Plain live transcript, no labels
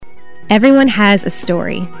Everyone has a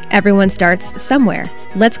story. Everyone starts somewhere.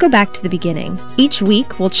 Let's go back to the beginning. Each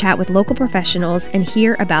week, we'll chat with local professionals and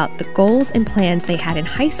hear about the goals and plans they had in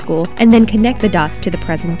high school and then connect the dots to the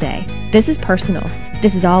present day. This is personal.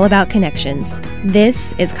 This is all about connections.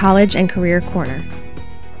 This is College and Career Corner.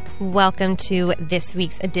 Welcome to this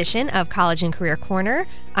week's edition of College and Career Corner.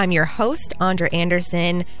 I'm your host, Andra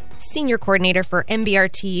Anderson, Senior Coordinator for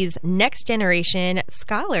MBRT's Next Generation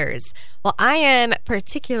Scholars. Well, I am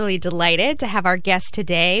particularly delighted to have our guest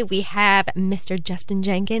today. We have Mr. Justin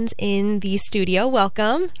Jenkins in the studio.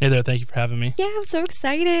 Welcome. Hey there. Thank you for having me. Yeah, I'm so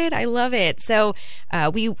excited. I love it. So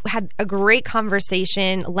we had a great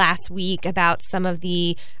conversation last week about some of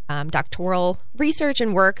the doctoral research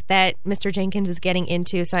and work that Mr. Jenkins is getting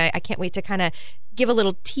into. So I can't wait to kind of give a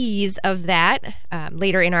little tease of that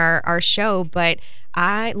later in our show. But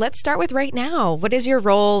let's start with right now. What is your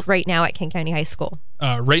role right now at Kent County High School?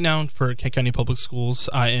 Right now for Kent County Public Schools,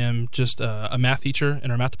 I am just a math teacher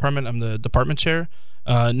in our math department. I'm the department chair.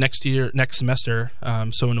 Next semester,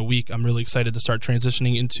 so in a week, I'm really excited to start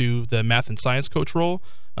transitioning into the math and science coach role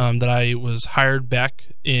that I was hired back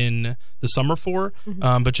in the summer for,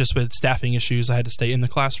 but just with staffing issues, I had to stay in the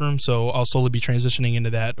classroom, so I'll slowly be transitioning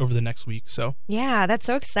into that over the next week. So yeah, that's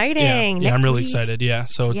so exciting. Yeah, I'm really excited. Yeah,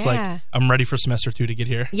 so it's like I'm ready for semester 2 to get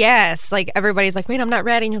here. Yes, like everybody's like, wait, I'm not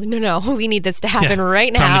ready, and you're like, no, we need this to happen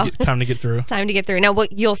right now. Time to get through. Time to get through. Now,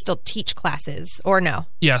 you'll still teach classes or no?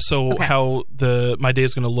 Yeah. So how my day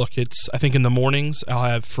is going to look? It's I think in the mornings I'll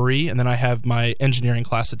have free, and then I have my engineering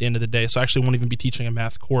class at the end of the day. So I actually won't even be teaching a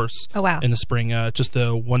math course. Oh wow! In the spring, just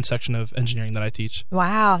the one section of engineering that I teach.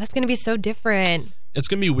 Wow, that's going to be so different. It's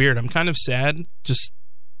going to be weird. I'm kind of sad just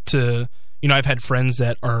to, I've had friends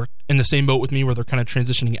that are in the same boat with me where they're kind of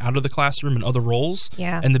transitioning out of the classroom and other roles.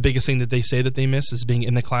 Yeah. And the biggest thing that they say that they miss is being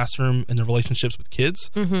in the classroom and the relationships with kids.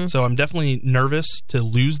 Mm-hmm. So I'm definitely nervous to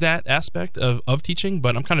lose that aspect of teaching,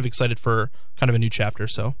 but I'm kind of excited for kind of a new chapter.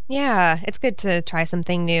 So yeah, it's good to try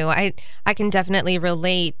something new. I can definitely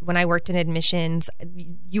relate. When I worked in admissions,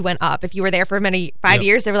 you went up. If you were there for 5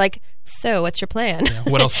 years, they were like, so what's your plan? Yeah.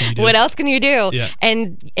 What else can you do? What else can you do? Yeah.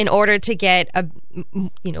 And in order to get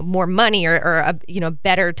more money or a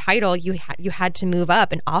better title, you had to move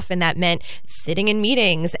up, and often that meant sitting in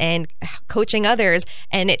meetings and coaching others,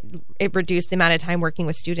 and it reduced the amount of time working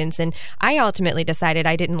with students. And I ultimately decided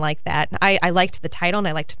I didn't like that. I liked the title and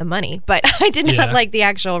I liked the money, but I did not like the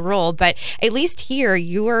actual role. But at least here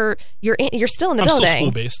you're still in the building. I'm still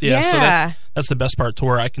school based, yeah. So that's the best part, to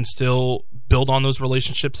where I can still build on those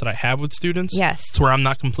relationships that I have with students. Yes. To where I'm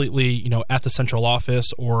not completely, at the central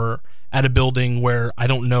office or at a building where I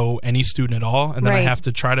don't know any student at all, and then I have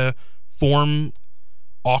to try to form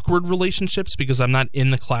awkward relationships because I'm not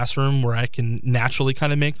in the classroom where I can naturally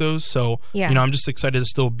kind of make those. So, I'm just excited to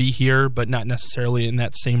still be here, but not necessarily in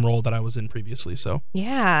that same role that I was in previously. So,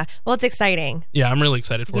 yeah. Well, it's exciting. Yeah, I'm really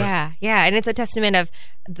excited for it. Yeah. And it's a testament of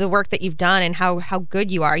the work that you've done and how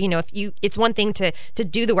good you are. It's one thing to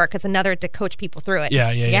do the work, it's another to coach people through it.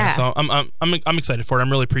 Yeah. So I'm excited for it.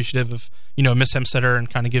 I'm really appreciative of, Miss Hemstetter and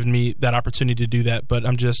kind of giving me that opportunity to do that, but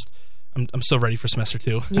I'm so ready for semester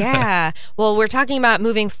 2. Yeah. Well, we're talking about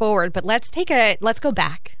moving forward, but let's go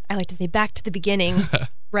back. I like to say back to the beginning,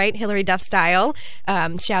 right? Hillary Duff style.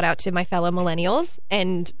 Shout out to my fellow millennials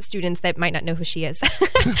and students that might not know who she is.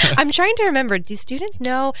 I'm trying to remember. Do students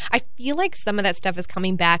know? I feel like some of that stuff is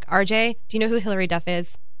coming back. RJ, do you know who Hillary Duff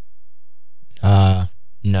is?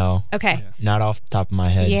 No. Okay. Not off the top of my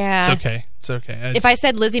head. Yeah. It's okay. If I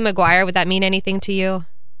said Lizzie McGuire, would that mean anything to you?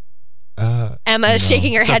 Emma is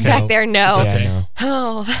shaking her head back there. No. Okay. No.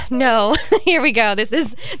 Oh, no. Here we go. This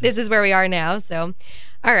is where we are now. So,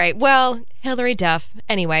 all right. Well, Hillary Duff.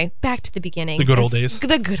 Anyway, back to the beginning. The good old days.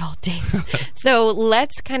 The good old days. So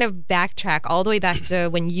let's kind of backtrack all the way back to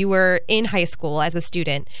when you were in high school as a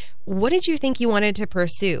student. What did you think you wanted to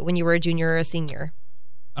pursue when you were a junior or a senior?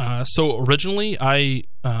 So originally,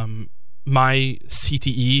 my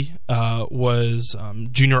CTE was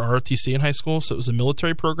junior ROTC in high school, so it was a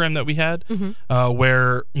military program that we had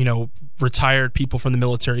where retired people from the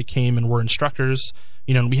military came and were instructors.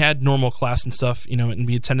 And we had normal class and stuff, and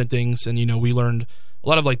we attended things, and we learned a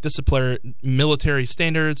lot of like military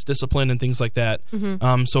standards, discipline, and things like that.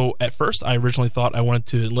 So at first, I originally thought I wanted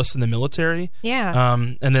to enlist in the military. Yeah.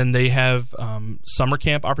 And then they have summer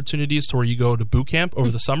camp opportunities to where you go to boot camp over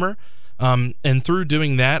the summer. And through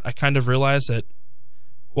doing that, I kind of realized that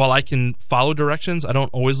while I can follow directions, I don't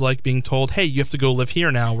always like being told, hey, you have to go live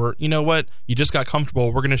here now, or you know what, you just got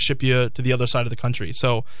comfortable, we're going to ship you to the other side of the country.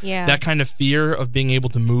 So that kind of fear of being able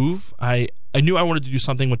to move, I knew I wanted to do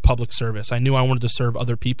something with public service. I knew I wanted to serve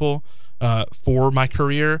other people for my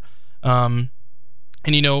career.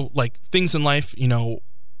 And, like things in life,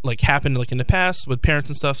 like happened like in the past with parents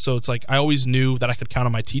and stuff. So it's like I always knew that I could count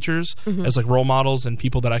on my teachers as like role models and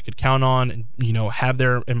people that I could count on and, have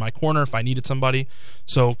there in my corner if I needed somebody.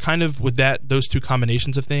 So kind of with those two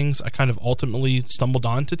combinations of things, I kind of ultimately stumbled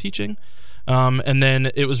on to teaching. And then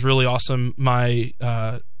it was really awesome.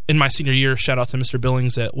 In my senior year, shout out to Mr.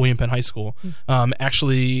 Billings at William Penn High School,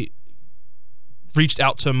 actually reached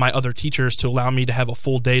out to my other teachers to allow me to have a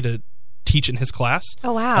full day to teach in his class.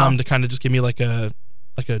 Oh, wow. To kind of just give me like a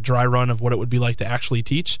dry run of what it would be like to actually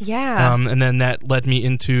teach. Yeah. And then that led me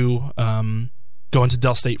into going to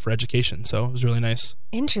Del State for education. So it was really nice.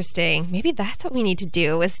 Interesting. Maybe that's what we need to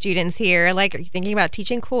do with students here. Like, are you thinking about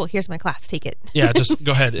teaching? Cool. Here's my class. Take it. Yeah, just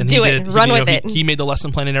go ahead. And do it. Run with it. He made the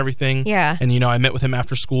lesson plan and everything. Yeah. And, I met with him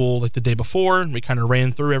after school like the day before, and we kind of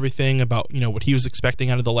ran through everything about, what he was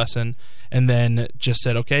expecting out of the lesson. And then just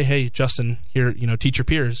said, okay, hey, Justin, here, teach your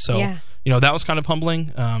peers. So, that was kind of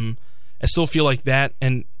humbling. I still feel like that.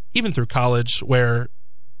 And even through college where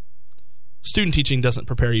student teaching doesn't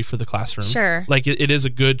prepare you for the classroom. Sure. Like it is a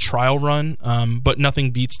good trial run, but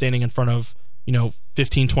nothing beats standing in front of,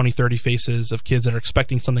 15, 20, 30 faces of kids that are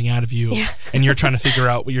expecting something out of you and you're trying to figure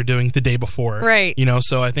out what you're doing the day before. Right.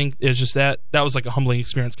 So I think it's just that was like a humbling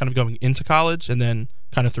experience kind of going into college and then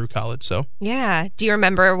kind of through college. So yeah. Do you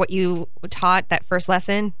remember what you taught that first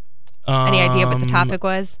lesson? Any idea what the topic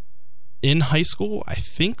was? In high school, I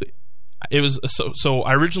think it was so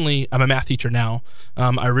I'm a math teacher now.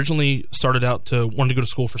 I originally started out to want to go to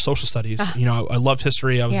school for social studies. I loved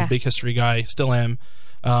history. I was a big history guy, still am.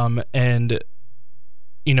 And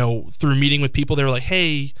through meeting with people, they were like,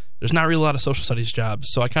 hey, there's not really a lot of social studies jobs.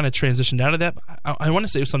 So I kind of transitioned out of that. I want to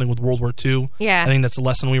say it was something with World War II. Yeah. I think that's the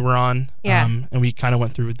lesson we were on. Yeah. And we kind of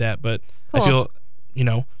went through with that. But cool. I feel,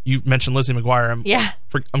 you mentioned Lizzie McGuire.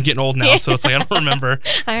 I'm getting old now, so it's like I don't remember.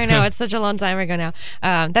 I know, it's such a long time ago now.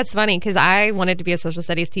 That's funny because I wanted to be a social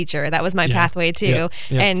studies teacher. That was my pathway too.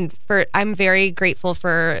 Yeah. And I'm very grateful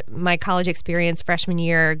for my college experience. Freshman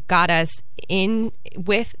year got us in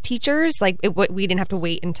with teachers. Like we didn't have to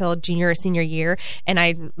wait until junior or senior year, and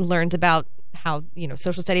I learned about how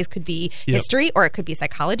social studies could be history, or it could be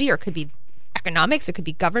psychology, or it could be economics, it could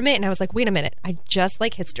be government. And I was like, wait a minute, I just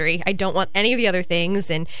like history. I don't want any of the other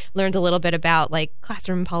things. And learned a little bit about like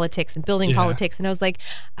classroom politics and building politics. And I was like,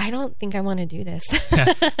 I don't think I want to do this.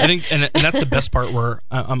 I think, and that's the best part where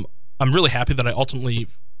I'm really happy that I ultimately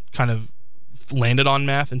kind of landed on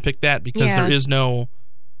math and picked that because there is no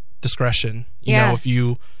discretion. You know, if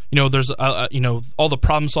you there's all the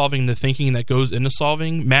problem solving, the thinking that goes into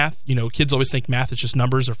solving math. Kids always think math is just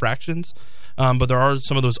numbers or fractions, but there are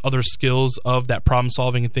some of those other skills of that problem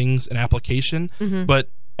solving and things and application. Mm-hmm. But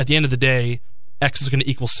at the end of the day, X is going to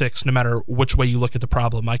equal 6 no matter which way you look at the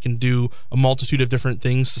problem. I can do a multitude of different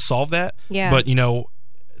things to solve that. Yeah. But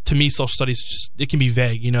to me, social studies it can be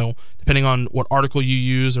vague. Depending on what article you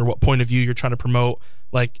use or what point of view you're trying to promote.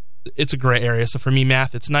 Like, it's a gray area. So for me,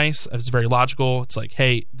 math, it's nice. It's very logical. It's like,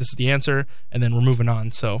 hey, this is the answer, and then we're moving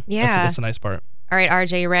on. So that's a nice part. All right,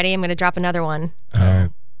 RJ, you ready? I'm going to drop another one. All right.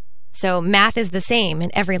 So math is the same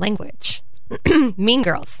in every language. Mean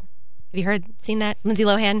Girls. Have you seen that? Lindsay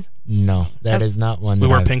Lohan? No, that is not one. We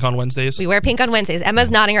wear pink on Wednesdays. We wear pink on Wednesdays.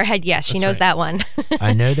 Emma's nodding her head. Yes, she knows that one.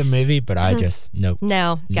 I know the movie, but I just nope.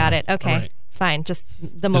 No, got it. Okay. Right. It's fine.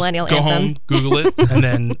 Just the millennial go anthem. Go home, Google it, and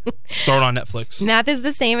then throw it on Netflix. Math is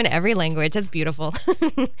the same in every language. That's beautiful.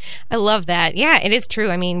 I love that. Yeah, it is true.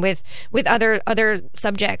 I mean, with other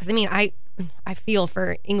subjects, I mean, I feel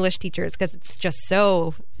for English teachers because it's just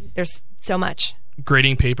there's so much.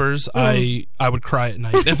 Grading papers, I would cry at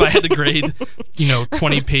night if I had to grade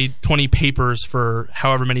 20 papers for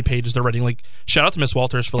however many pages they're writing. Like, shout out to Miss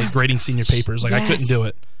Walters for like grading senior papers. Like, I couldn't do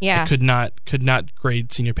it. I could not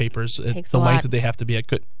grade senior papers at the length that they have to be. I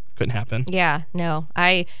couldn't happen. Yeah, no.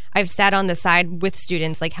 I've sat on the side with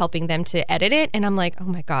students, like helping them to edit it, and I'm like, oh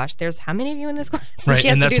my gosh, there's how many of you in this class? Right, she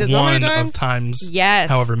has and to that's do this one of times. Yes,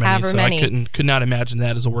 however many. I could not imagine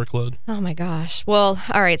that as a workload. Oh my gosh. Well,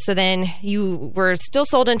 all right. So then you were still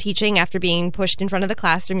sold on teaching after being pushed in front of the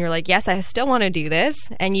classroom. You're like, yes, I still want to do this,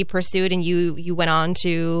 and you pursued, and you went on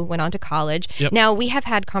to college. Yep. Now we have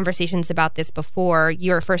had conversations about this before.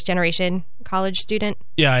 You're a first generation college student.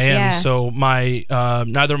 Yeah, I am. Yeah. So my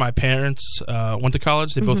neither of my parents went to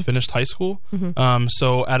college. They both finished high school. Mm-hmm.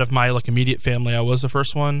 So out of my immediate family, I was the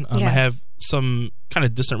first one. I have some kind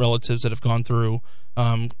of distant relatives that have gone to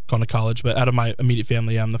college, but out of my immediate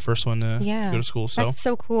family, I'm the first one to go to school. So that's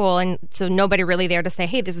so cool. And so nobody really there to say,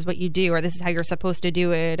 hey, this is what you do, or this is how you're supposed to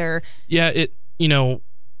do it, or I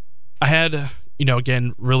had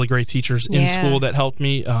again, really great teachers in school that helped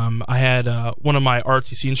me. I had one of my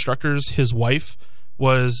ROTC instructors, his wife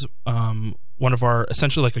was one of our,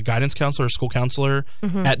 essentially like a guidance counselor or school counselor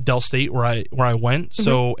at Dell State where I went.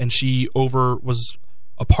 So, and she was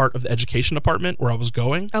a part of the education department where I was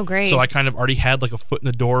going. Oh, great. So I kind of already had like a foot in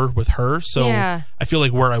the door with her. So Yeah. I feel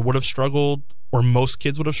like where I would have struggled, or most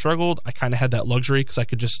kids would have struggled, I kind of had that luxury because I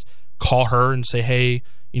could just call her and say, hey,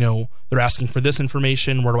 they're asking for this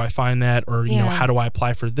information. Where do I find that? Or, how do I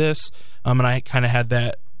apply for this? And I kind of had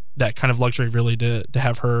that kind of luxury really to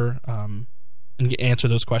have her and answer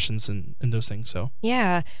those questions and those things. So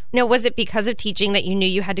Yeah. Now, was it because of teaching that you knew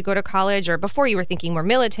you had to go to college, or before you were thinking more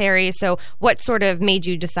military? So what sort of made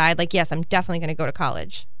you decide, like, yes, I'm definitely going to go to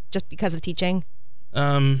college? Just because of teaching?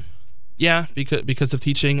 Yeah, because of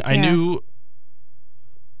teaching. I knew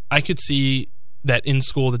I could see that in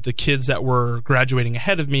school that the kids that were graduating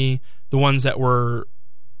ahead of me, the ones that were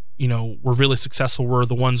really successful, were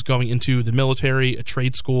the ones going into the military, a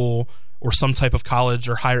trade school, or some type of college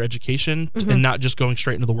or higher education, and not just going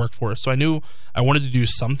straight into the workforce. So I knew I wanted to do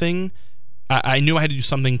something. I knew I had to do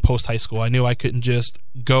something post high school. I knew I couldn't just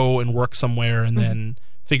go and work somewhere and then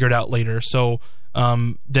figure it out later. So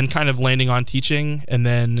then kind of landing on teaching, and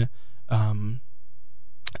then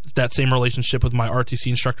that same relationship with my ROTC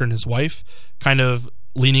instructor and his wife, kind of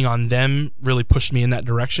leaning on them, really pushed me in that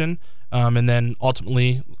direction. And then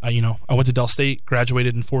ultimately, I went to Dell State,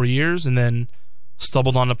 graduated in 4 years, and then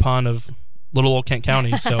stumbled on a pond of little old Kent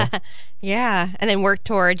County. So Yeah, and then worked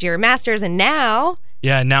towards your master's, and now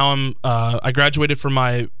now I graduated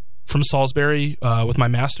from Salisbury with my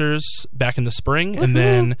master's back in the spring, and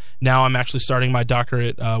then now I'm actually starting my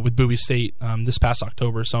doctorate with Bowie State this past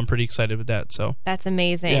October. So I'm pretty excited with that. So that's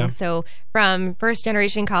amazing. Yeah. So from first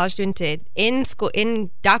generation college student to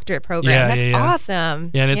in doctorate program, that's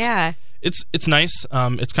awesome. Yeah, and it's nice.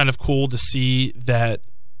 It's kind of cool to see that.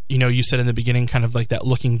 You said in the beginning, kind of like that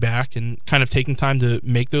looking back and kind of taking time to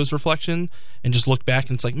make those reflections and just look back,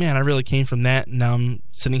 and it's like, man, I really came from that, and now I'm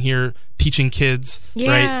sitting here teaching kids,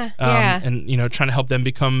 right? And trying to help them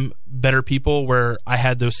become better people, where I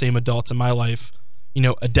had those same adults in my life,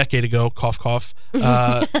 a decade ago, cough, cough,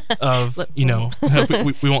 of,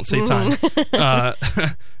 we won't say time,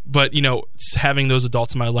 but, having those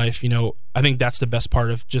adults in my life, I think that's the best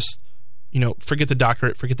part of just, forget the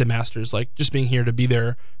doctorate, forget the master's, like just being here to be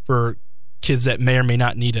there for kids that may or may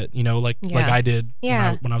not need it, like I did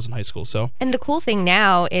when I was in high school. So, and the cool thing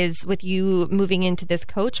now is with you moving into this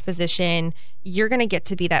coach position, you're going to get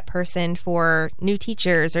to be that person for new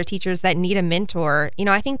teachers or teachers that need a mentor.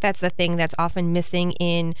 I think that's the thing that's often missing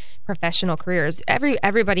in professional careers.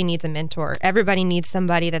 Everybody needs a mentor. Everybody needs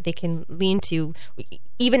somebody that they can lean to,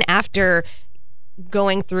 even after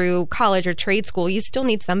going through college or trade school. You still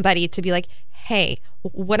need somebody to be like, hey,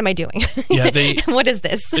 what am I doing? Yeah, what is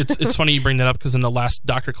this? It's funny you bring that up, because in the last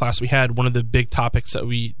doctor class we had, one of the big topics that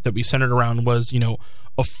we centered around was,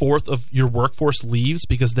 a fourth of your workforce leaves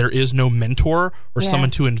because there is no mentor or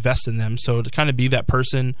someone to invest in them. So to kind of be that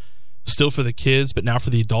person still for the kids, but now for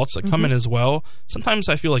the adults that come in as well. Sometimes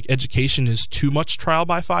I feel like education is too much trial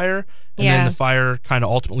by fire, and then the fire kind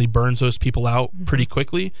of ultimately burns those people out pretty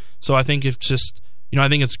quickly. So I think it's just, I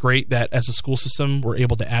think it's great that as a school system, we're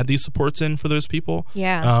able to add these supports in for those people.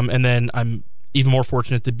 Yeah. And then I'm even more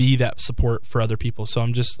fortunate to be that support for other people. So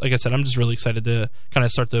I'm just, like I said, I'm just really excited to kind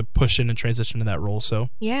of start to push in and transition to that role. So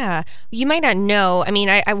yeah, you might not know. I mean,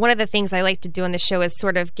 I one of the things I like to do on the show is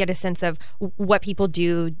sort of get a sense of what people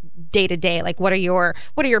do day to day. Like, what are your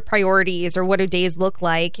priorities, or what do days look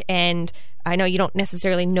like? And I know you don't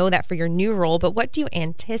necessarily know that for your new role, but what do you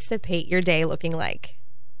anticipate your day looking like?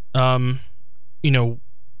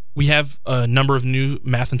 We have a number of new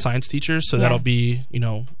math and science teachers, so that'll be,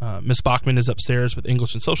 Miss Bachman is upstairs with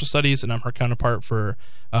English and social studies, and I'm her counterpart for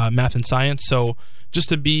math and science. So just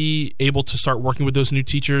to be able to start working with those new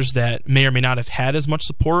teachers that may or may not have had as much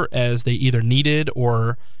support as they either needed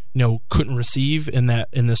or couldn't receive in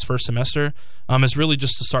this first semester, is really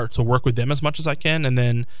just to start to work with them as much as I can. And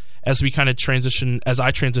then as we kind of as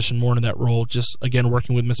I transition more into that role, just again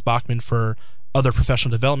working with Miss Bachman for other professional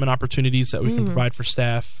development opportunities that we can provide for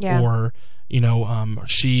staff, or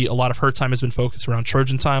a lot of her time has been focused around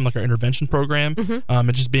Trojan Time, like our intervention program,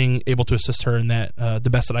 and just being able to assist her in that the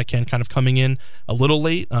best that I can, kind of coming in a little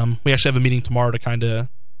late. We actually have a meeting tomorrow to kind of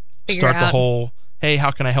start the whole, hey,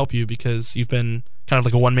 how can I help you, because you've been kind of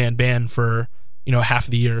like a one-man band for half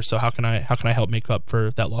of the year, so how can I help make up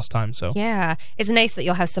for that lost time? So yeah, it's nice that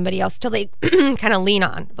you'll have somebody else to kind of lean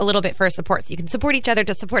on a little bit for support, so you can support each other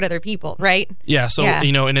to support other people, right? Yeah. So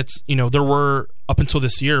and it's there were, up until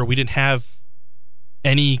this year, we didn't have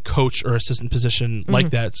any coach or assistant position like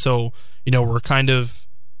that. So we're kind of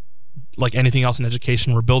like anything else in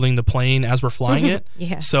education, we're building the plane as we're flying it.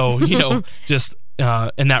 Yes. So, just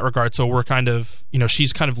in that regard. So we're kind of,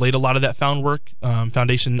 she's kind of laid a lot of that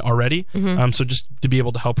foundation already. So just to be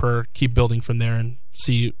able to help her keep building from there and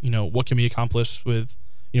see, what can be accomplished with,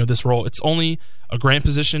 this role. It's only a grant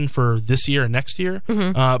position for this year and next year,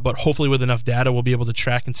 but hopefully with enough data, we'll be able to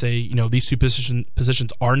track and say, these two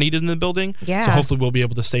positions are needed in the building. Yeah. So hopefully we'll be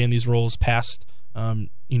able to stay in these roles past,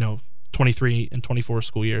 23 and 24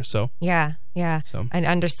 school year. So yeah. So. I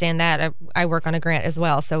understand that. I work on a grant as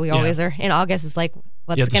well, so we always are in August. It's like,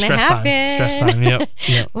 what's going to happen? Stress time.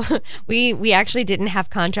 Yep. We actually didn't have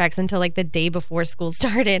contracts until like the day before school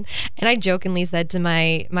started, and I jokingly said to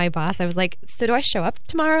my boss, I was like, "So do I show up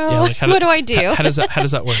tomorrow? Yeah, like what do I do? How does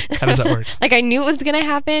that work? Like I knew it was going to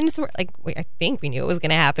happen. So I think we knew it was going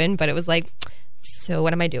to happen, but it was like, so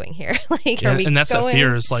what am I doing here? Like, are we and that's going? that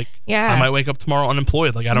fear is like, I might wake up tomorrow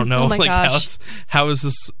unemployed. Like, I don't know. Oh my like, gosh. how is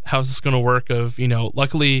this going to work? Of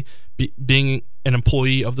luckily being an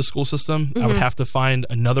employee of the school system, I would have to find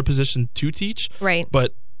another position to teach. Right.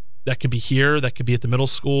 But that could be here. That could be at the middle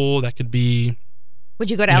school. That could be. Would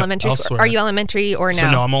you go to elementary school? Are you elementary or no? So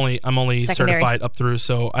no, I'm only Secondary. certified up through.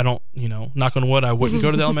 So I don't, knock on wood, I wouldn't go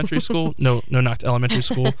to the elementary school. No, knock to elementary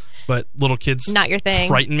school. But little kids, not your thing,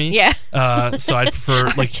 frighten me. Yeah. So I prefer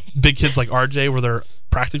like big kids like RJ, where they're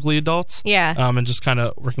practically adults. Yeah. And just kind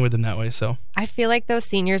of working with them that way. So I feel like those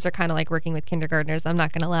seniors are kind of like working with kindergartners. I'm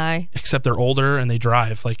not gonna lie. Except they're older and they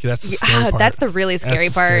drive. Like that's the scary part. That's the really scary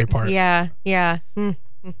That's part. The scary part. Yeah.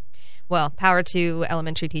 Well, power to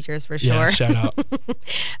elementary teachers for sure. Yeah, shout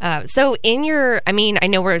out. So I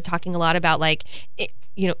know we're talking a lot about like,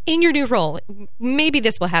 in your new role, maybe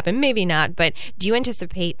this will happen, maybe not, but do you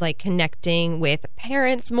anticipate like connecting with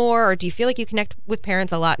parents more, or do you feel like you connect with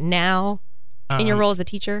parents a lot now in your role as a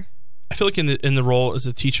teacher? I feel like in the role as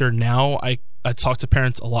a teacher now, I talk to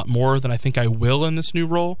parents a lot more than I think I will in this new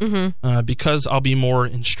role, because I'll be more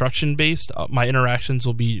instruction based. My interactions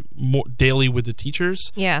will be more daily with the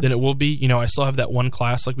teachers than it will be. I still have that one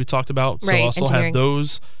class like we talked about, so I'll still have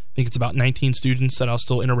those. I think it's about 19 students that I'll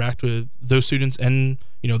still interact with those students and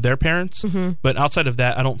their parents. But outside of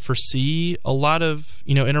that, I don't foresee a lot of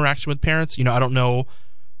interaction with parents. I don't know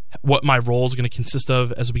what my role is going to consist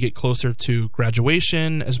of as we get closer to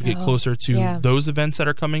graduation, as we get closer to those events that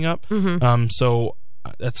are coming up. So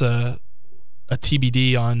that's a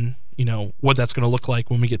TBD on what that's going to look like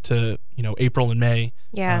when we get to April and May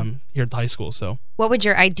here at the high school. So what would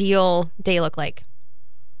your ideal day look like?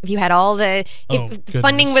 If you had all the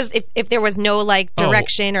funding was if there was no like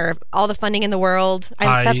direction or all the funding in the world,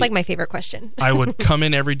 that's like my favorite question. I would come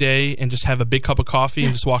in every day and just have a big cup of coffee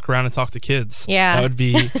and just walk around and talk to kids. Yeah, that would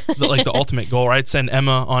be the ultimate goal. I'd send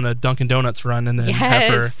Emma on a Dunkin' Donuts run and then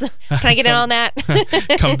have her. Can I get in on that?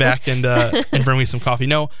 Come back and bring me some coffee.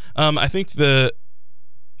 No, I think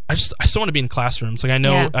I still want to be in classrooms. Like I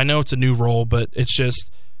know it's a new role, but it's just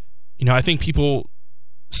I think people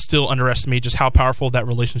still underestimate just how powerful that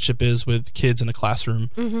relationship is with kids in a classroom.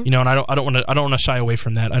 And I don't want to shy away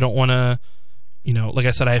from that. I don't want to, like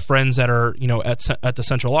I said, I have friends that are, at the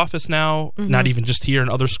central office now, not even just here in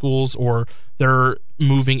other schools, or they're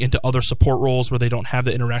moving into other support roles where they don't have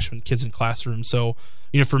the interaction with kids in classrooms. So,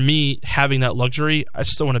 for me, having that luxury, I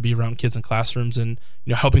still want to be around kids in classrooms and,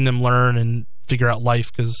 helping them learn and figure out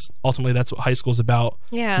life, because ultimately that's what high school is about.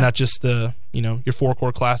 Yeah. It's not just the, your 4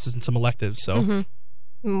 core classes and some electives. So.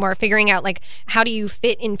 More figuring out like how do you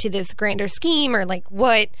fit into this grander scheme, or like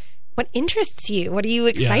what interests you, what are you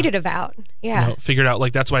excited about? Figured out,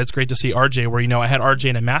 like that's why it's great to see RJ, where I had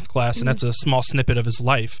RJ in a math class and that's a small snippet of his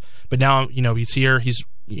life, but now he's here, he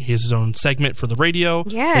has his own segment for the radio,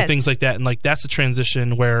 and things like that, and like that's a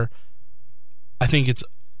transition where I think it's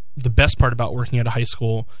the best part about working at a high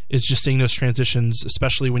school is just seeing those transitions,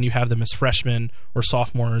 especially when you have them as freshmen or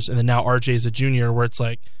sophomores, and then now RJ is a junior, where it's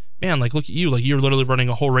like, man, like look at you, like you're literally running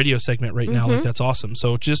a whole radio segment right now, like that's awesome.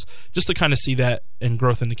 So just to kind of see that and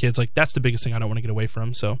growth in the kids, like that's the biggest thing I don't want to get away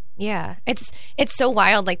from. So it's so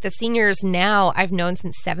wild. Like the seniors now I've known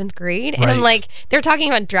since 7th grade, and I'm like, they're talking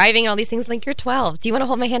about driving and all these things. Like, you're 12. Do you want to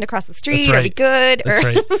hold my hand across the street? Are we good? That's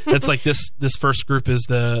right. That's like this first group is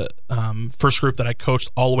the first group that I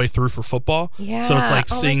coached all the way through for football. Yeah. So it's like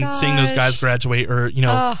seeing those guys graduate, or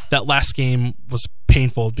that last game was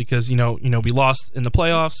painful because we lost in the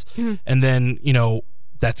playoffs, and then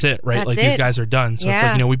that's it, right? These guys are done. So it's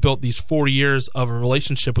like we built these 4 years of a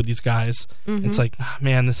relationship with these guys. It's like,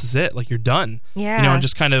 man, this is it. Like, you're done. And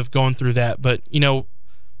just kind of going through that. But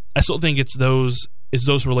I still think it's those is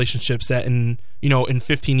those relationships that in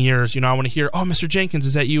 15 years, I want to hear, oh, Mr. Jenkins,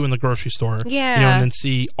 is that you in the grocery store? Yeah. And then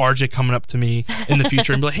see RJ coming up to me in the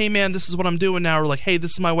future and be like, hey man, this is what I'm doing now. Or like, hey,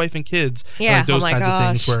 this is my wife and kids. Yeah. Like those oh my kinds gosh. of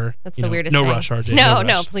things where that's the weirdest no thing. rush, RJ. No,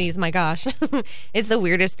 rush. please, my gosh. It's the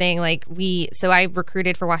weirdest thing. Like so I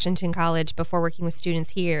recruited for Washington College before working with students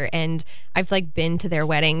here, and I've like been to their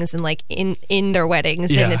weddings and like in their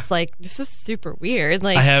weddings, and it's like, this is super weird.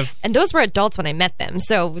 Like and those were adults when I met them,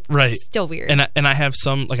 so it's still weird. And I have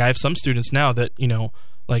some students now that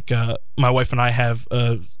my wife and I have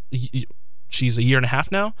she's a year and a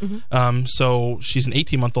half now, so she's an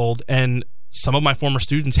 18-month-old, and some of my former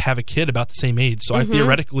students have a kid about the same age, so I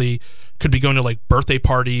theoretically could be going to like birthday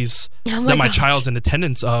parties that my child's in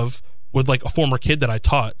attendance of with like a former kid that I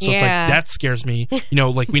taught. So it's like, that scares me.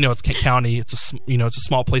 Like we know it's Kent County, it's a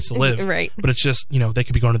small place to live, right? But it's just they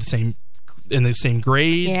could be going to in the same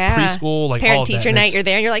grade, preschool, like parent all of that. teacher night. You're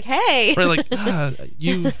there, and you're like, hey, right? Like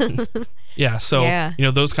you. Yeah, so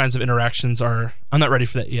those kinds of interactions I'm not ready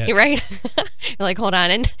for that yet. You're right. You're like, hold on,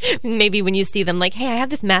 and maybe when you see them, like, hey, I have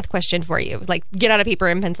this math question for you. Like, get out a paper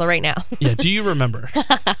and pencil right now. Yeah, do you remember?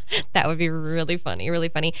 That would be really funny, really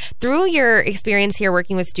funny. Through your experience here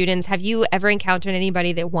working with students, have you ever encountered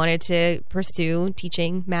anybody that wanted to pursue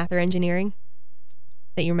teaching math or engineering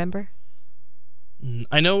that you remember?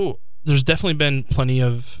 I know there's definitely been plenty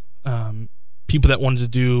of people that wanted to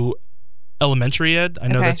do elementary ed. I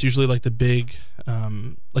know that's usually like the big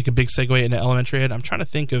like a big segue into elementary ed. I'm trying to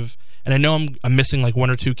think of, and I know I'm missing like one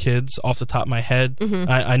or two kids off the top of my head.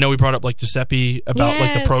 I know we brought up like Giuseppe about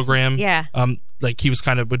like the program. Like he was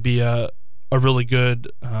would be a really good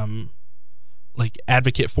like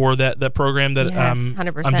advocate for that program that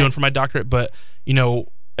 100%. I'm doing for my doctorate. But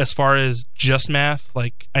as far as just math,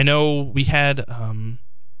 like I know we had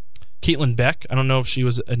Caitlin Beck. I don't know if she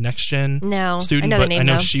was a next gen student, but I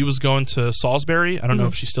know she was going to Salisbury. I don't know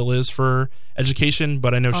if she still is for education,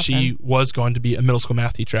 but I know she was going to be a middle school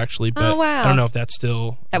math teacher actually. But I don't know if that's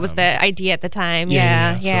still that was the idea at the time.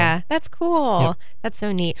 So, that's cool. Yep. That's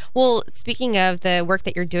so neat. Well, speaking of the work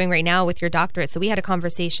that you're doing right now with your doctorate, so we had a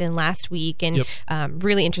conversation last week, and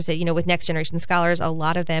really interested. With Next Generation Scholars, a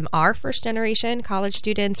lot of them are first generation college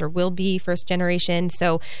students or will be first generation.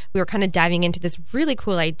 So we were kind of diving into this really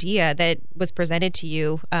cool idea that was presented to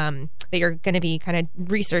you that you're going to be kind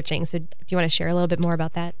of researching. So do you want to share a little bit more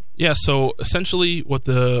about that? Yeah, so essentially what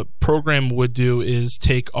the program would do is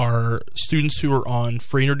take our students who are on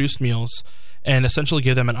free and reduced meals and essentially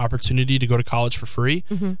give them an opportunity to go to college for free.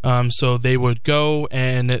 So they would go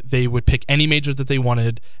and they would pick any major that they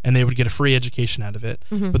wanted, and they would get a free education out of it.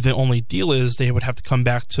 But the only deal is they would have to come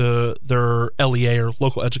back to their LEA or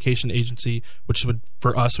local education agency, which would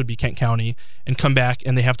for us would be Kent County, and come back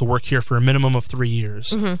and they have to work here for a minimum of 3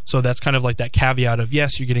 years. So that's kind of like that caveat of,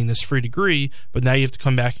 yes, you're getting this free degree, but now you have to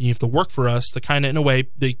come back and you have to work for us to kind of, in a way,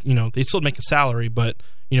 they still make a salary, but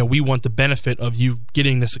we want the benefit of you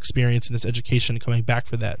getting this experience and this education and coming back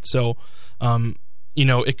for that. So,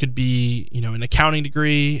 it could be, an accounting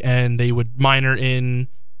degree, and they would minor in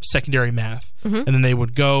secondary math, and then they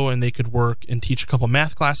would go and they could work and teach a couple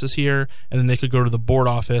math classes here, and then they could go to the board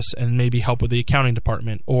office and maybe help with the accounting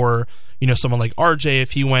department. Or someone like RJ,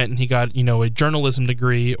 if he went and he got a journalism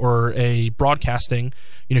degree or a broadcasting,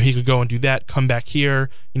 he could go and do that, come back here,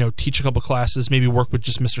 teach a couple classes, maybe work with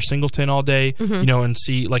just Mr. Singleton all day, and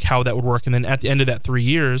see like how that would work. And then at the end of that 3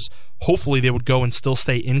 years, hopefully they would go and still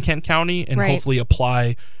stay in Kent County and hopefully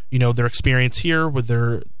apply their experience here with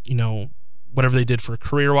their whatever they did for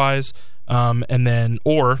career-wise, and then,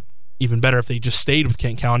 or even better, if they just stayed with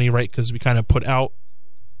Kent County, right? Because we kind of put out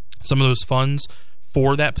some of those funds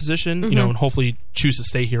for that position, and hopefully choose to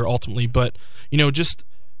stay here ultimately. But just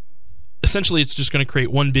essentially, it's just going to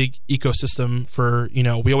create one big ecosystem for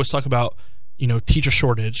we always talk about teacher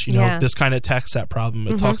shortage. This kind of attacks that problem.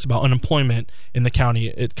 It talks about unemployment in the county.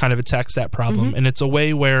 It kind of attacks that problem, and it's a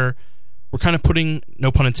way where we're kind of putting, no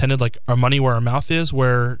pun intended, like our money where our mouth is,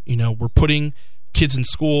 where, we're putting kids in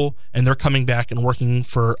school and they're coming back and working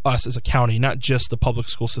for us as a county, not just the public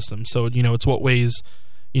school system. So, it's what ways,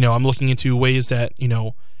 I'm looking into ways that,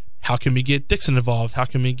 how can we get Dixon involved? How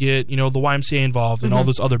can we get, the YMCA involved and all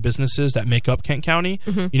those other businesses that make up Kent County,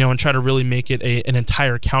 and try to really make it an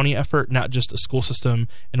entire county effort, not just a school system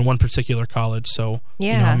in one particular college. So,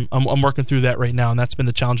 I'm working through that right now, and that's been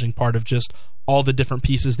the challenging part of just all the different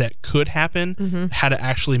pieces that could happen, how to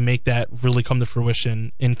actually make that really come to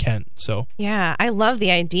fruition in Kent. So yeah, I love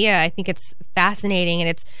the idea. I think it's fascinating,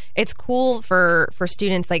 and it's cool for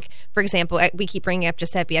students. Like, for example, we keep bringing up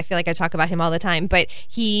Giuseppe. I feel like I talk about him all the time, but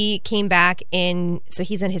he came back so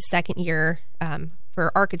he's in his second year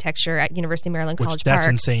for architecture at University of Maryland College That's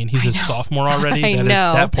Park. insane. He's a sophomore already. I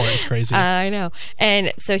know. That part is crazy. I know.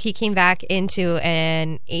 And so he came back into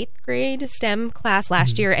an 8th grade STEM class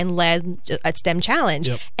last year and led a STEM challenge.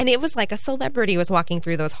 Yep. And it was like a celebrity was walking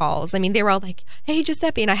through those halls. I mean, they were all like, "Hey,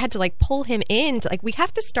 Giuseppe," and I had to like pull him in to like, we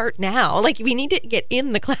have to start now. Like, we need to get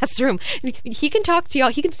in the classroom. He can talk to y'all.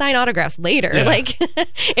 He can sign autographs later. Yeah. Like,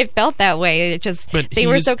 it felt that way. It just, But they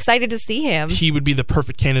were so excited to see him. He would be the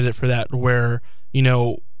perfect candidate for that, where,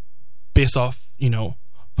 based off,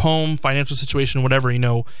 home, financial situation, whatever,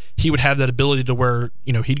 he would have that ability to where,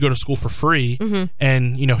 he'd go to school for free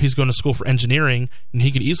and, he's going to school for engineering and he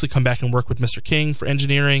could easily come back and work with Mr. King for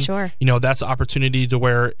engineering. Sure. That's an opportunity to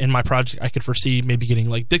where in my project I could foresee maybe getting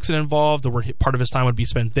like Dixon involved, or where part of his time would be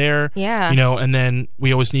spent there. Yeah. And then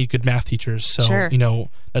we always need good math teachers. So, Sure.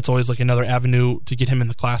 that's always like another avenue to get him in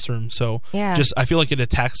the classroom. So Yeah. I feel like it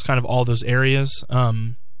attacks kind of all those areas.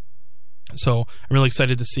 So I'm really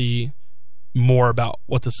excited to see more about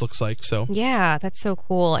what this looks like. So Yeah, that's so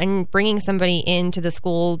cool. And bringing somebody into the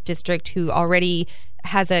school district who already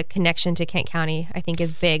has a connection to Kent County, I think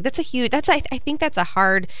is big. That's a huge, I think that's a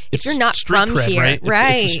hard, if it's you're not street from cred, here.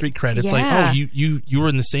 Right? It's a street cred. It's like, Yeah. oh, you were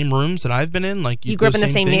in the same rooms that I've been in. Like You grew up in the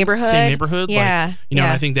same things, neighborhood. Same neighborhood. Yeah. Like, Yeah.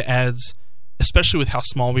 and I think that adds, especially with how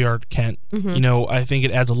small we are at Kent, I think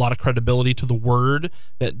it adds a lot of credibility to the word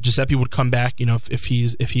that Giuseppe would come back, if he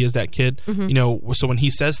is that kid, so when he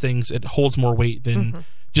says things, it holds more weight than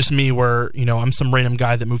just me, where, I'm some random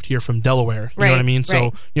guy that moved here from Delaware. You know what I mean?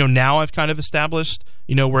 So, now I've kind of established,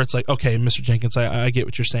 where it's like, okay, Mr. Jenkins, I get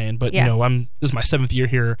what you're saying, but, Yeah. this is my 7th year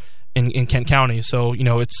here in Kent County. So,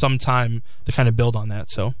 it's some time to kind of build on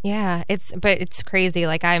that. So, Yeah, it's crazy.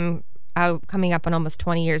 Like I'm coming up on almost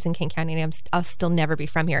 20 years in Kent County, and I'll still never be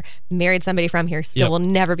from here. Married somebody from here, still will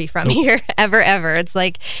never be from here, ever. It's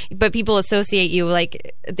like, but people associate you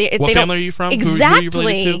like what family are you from? Exactly. Who are you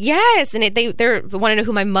related to? Yes, and they want to know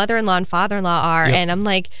who my mother-in-law and father-in-law are, Yep. and I'm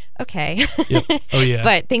like, okay. Yep. Oh yeah.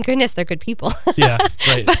 But thank goodness they're good people. Yeah,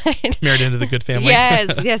 right. But- Married into the good family.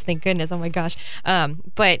 yes, thank goodness. Oh my gosh.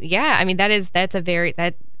 But yeah, I mean that's a very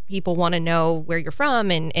that people want to know where you're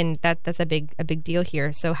from, and that's a big deal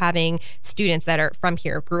here. So having students that are from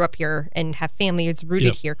here, grew up here, and have families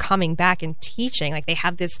rooted here, coming back and teaching, like they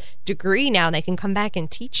have this degree now, and they can come back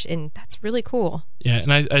and teach, and that's really cool. Yeah,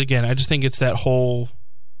 and I just think it's that whole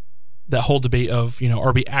debate of,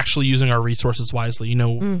 are we actually using our resources wisely?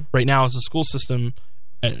 Right now as a school system,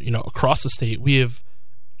 across the state, we have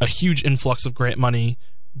a huge influx of grant money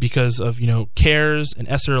because of, CARES and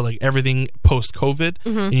ESSER, like everything post-COVID.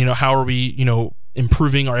 And, how are we,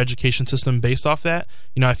 improving our education system based off that?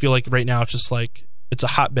 I feel like right now it's just like it's a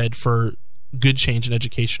hotbed for good change in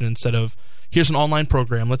education, instead of here's an online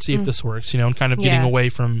program, let's see if this works, and kind of getting away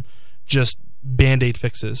from just Band-Aid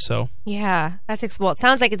fixes. So yeah, well, it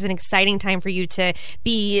sounds like it's an exciting time for you to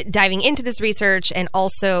be diving into this research and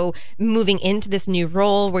also moving into this new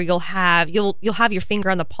role where you'll have your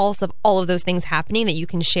finger on the pulse of all of those things happening that you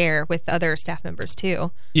can share with other staff members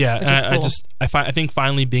too. Yeah, and cool. I think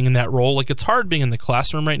finally being in that role, like it's hard being in the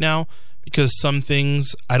classroom right now, because some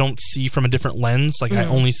things I don't see from a different lens. Like I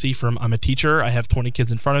only see from, I'm a teacher, I have 20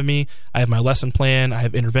 kids in front of me, I have my lesson plan, I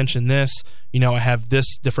have intervention this, I have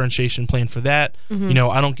this differentiation plan for that.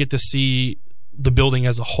 I don't get to see the building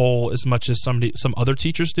as a whole as much as some other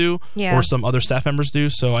teachers do, or some other staff members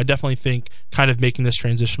do. So I definitely think kind of making this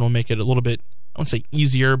transition will make it a little bit, I wouldn't say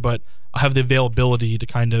easier, but I'll have the availability to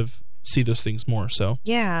kind of see those things more. So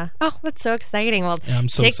yeah. Oh, that's so exciting. Well, yeah, I'm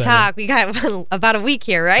so TikTok, excited. we got about a week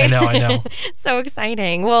here, right? I know. So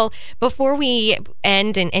exciting. Well, before we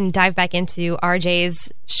end and dive back into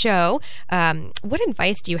RJ's show, what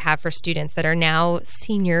advice do you have for students that are now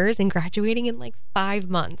seniors and graduating in like 5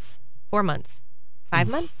 months, 4 months, 5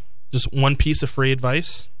 months? Just one piece of free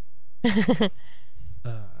advice.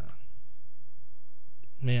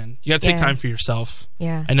 Man, you got to take time for yourself.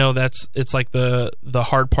 Yeah. I know it's like the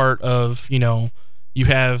hard part of, you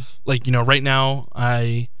have like, right now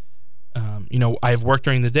I have work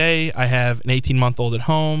during the day. I have an 18-month-old at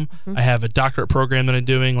home. I have a doctorate program that I'm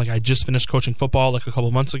doing. Like I just finished coaching football like a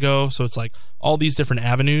couple months ago. So it's like all these different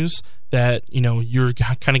avenues that, you're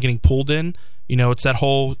kind of getting pulled in. It's that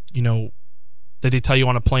whole, that they tell you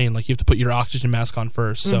on a plane, like you have to put your oxygen mask on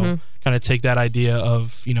first. So kind of take that idea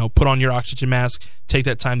of, put on your oxygen mask, take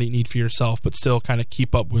that time that you need for yourself, but still kind of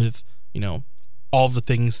keep up with, all the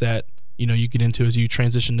things that, you get into as you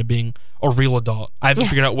transition to being a real adult. I haven't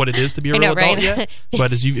figured out what it is to be a real adult yet,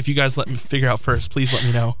 but if you guys let me figure out first, please let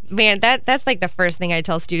me know. Man, that's like the first thing I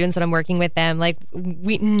tell students when I'm working with them. Like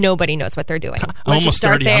nobody knows what they're doing. I'm almost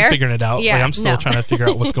 30. I'm figuring it out. Yeah, like I'm still trying to figure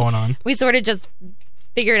out what's going on. We sort of just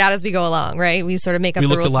figure it out as we go along, right? We sort of make up We the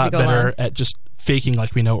look rules a lot as we go better along. at just faking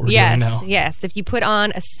like we know what we're doing now. Yes. If you put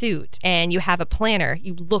on a suit and you have a planner,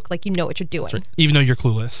 you look like you know what you're doing. Right. Even though you're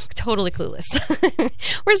clueless. Totally clueless.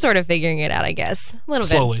 We're sort of figuring it out, I guess. A little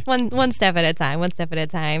Slowly. bit. One step at a time.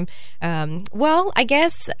 Well, I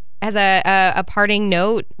guess as a parting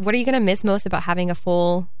note, what are you going to miss most about having a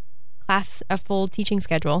full teaching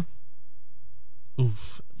schedule?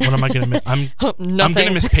 Oof. What am I going to miss? I'm Nothing. going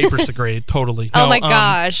to miss papers to grade, totally. Oh No, my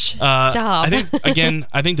gosh. Stop. I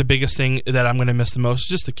think the biggest thing that I'm going to miss the most is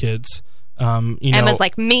just the kids. Emma's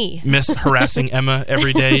like me. Miss harassing Emma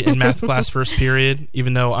every day in math class first period,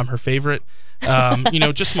 even though I'm her favorite.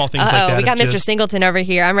 Just small things like that. We got Mr. Singleton over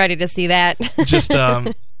here. I'm ready to see that. Just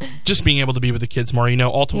being able to be with the kids more.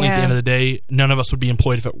 Ultimately at the end of the day, none of us would be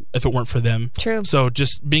employed if it weren't for them. True. So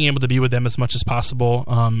just being able to be with them as much as possible.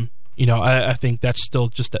 I think that's still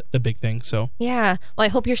just the big thing. So yeah. Well, I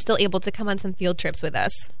hope you're still able to come on some field trips with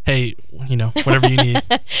us. Hey, whatever you need.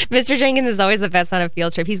 Mr. Jenkins is always the best on a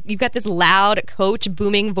field trip. You've got this loud, coach,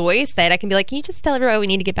 booming voice that I can be like, can you just tell everyone we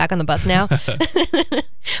need to get back on the bus now?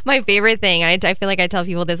 My favorite thing, I feel like I tell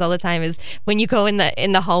people this all the time, is when you go in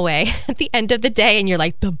the hallway at the end of the day and you're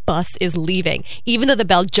like, the bus is leaving, even though the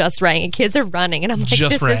bell just rang and kids are running, and I'm like,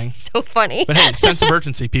 this is so funny. But hey, sense of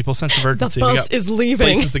urgency, people. Sense of urgency. The bus is leaving.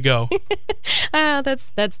 Places to go.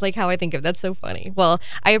 That's like how I think of it. That's so funny. Well,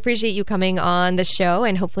 I appreciate you coming on the show,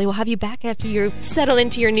 and hopefully we'll have you back after you've settled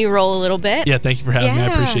into your new role a little bit. Yeah, thank you for having me.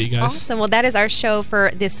 I appreciate you guys. Awesome. Well, that is our show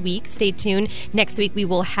for this week. Stay tuned. Next week we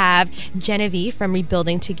will have Genevieve from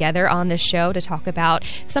Rebuilding Together on the show to talk about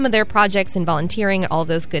some of their projects and volunteering and all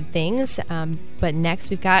those good things. But next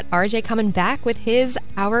we've got RJ coming back with his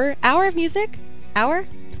hour of music.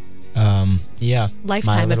 Yeah.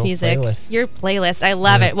 Lifetime of music. Playlist. Your playlist. I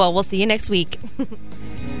love it. Well, we'll see you next week.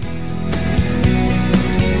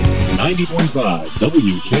 90.5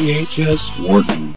 WKHS Wharton.